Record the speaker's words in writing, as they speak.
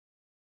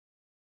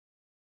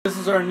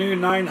is our new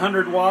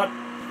 900 watt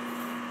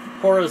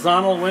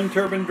horizontal wind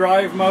turbine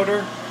drive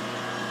motor.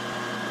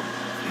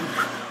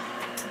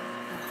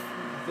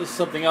 This is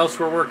something else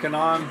we're working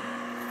on,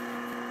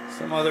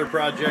 some other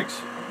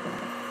projects.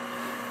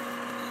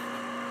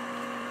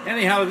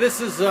 Anyhow,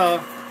 this is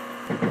a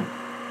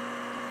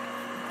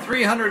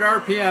 300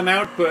 RPM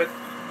output.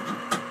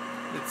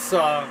 It's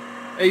a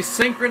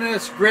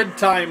synchronous grid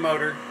tie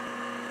motor.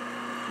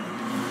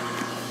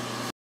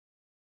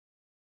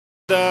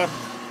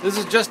 This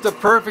is just the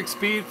perfect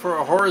speed for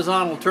a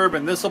horizontal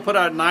turbine. This will put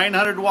out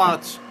 900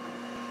 watts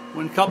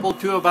when coupled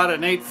to about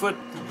an 8-foot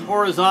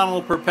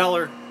horizontal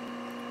propeller.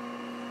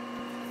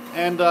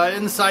 And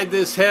inside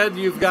this head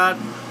you've got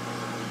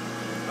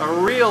a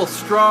real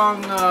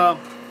strong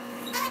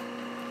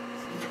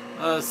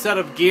set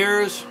of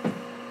gears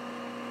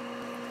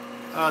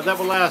that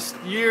will last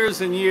years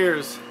and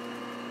years.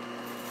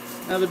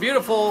 Now the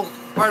beautiful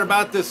part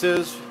about this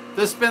is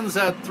this spins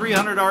at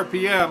 300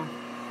 RPM,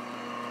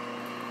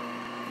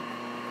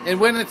 and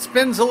when it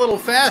spins a little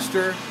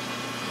faster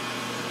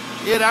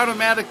it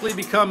automatically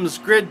becomes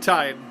grid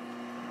tied.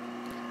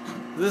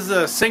 This is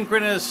a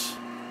synchronous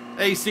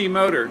AC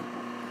motor,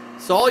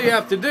 so all you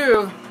have to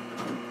do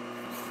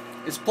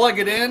is plug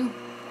it in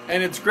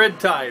and it's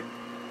grid tied.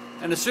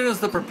 And as soon as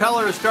the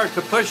propellers start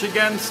to push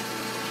against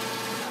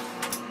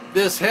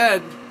this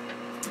head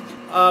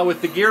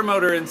with the gear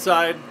motor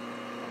inside,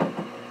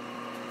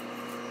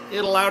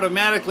 it'll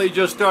automatically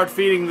just start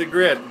feeding the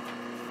grid.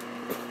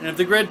 And if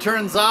the grid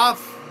turns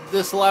off,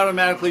 this will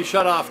automatically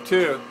shut off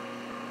too.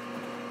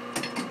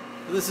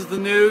 This is the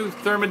new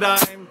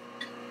Thermodyne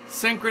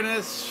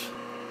Synchronous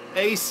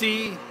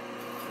AC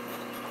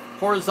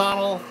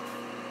horizontal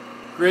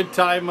grid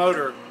tie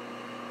motor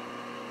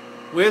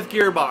with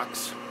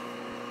gearbox.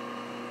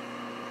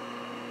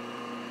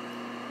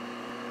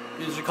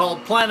 These are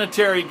called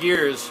planetary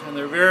gears, and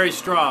they're very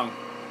strong.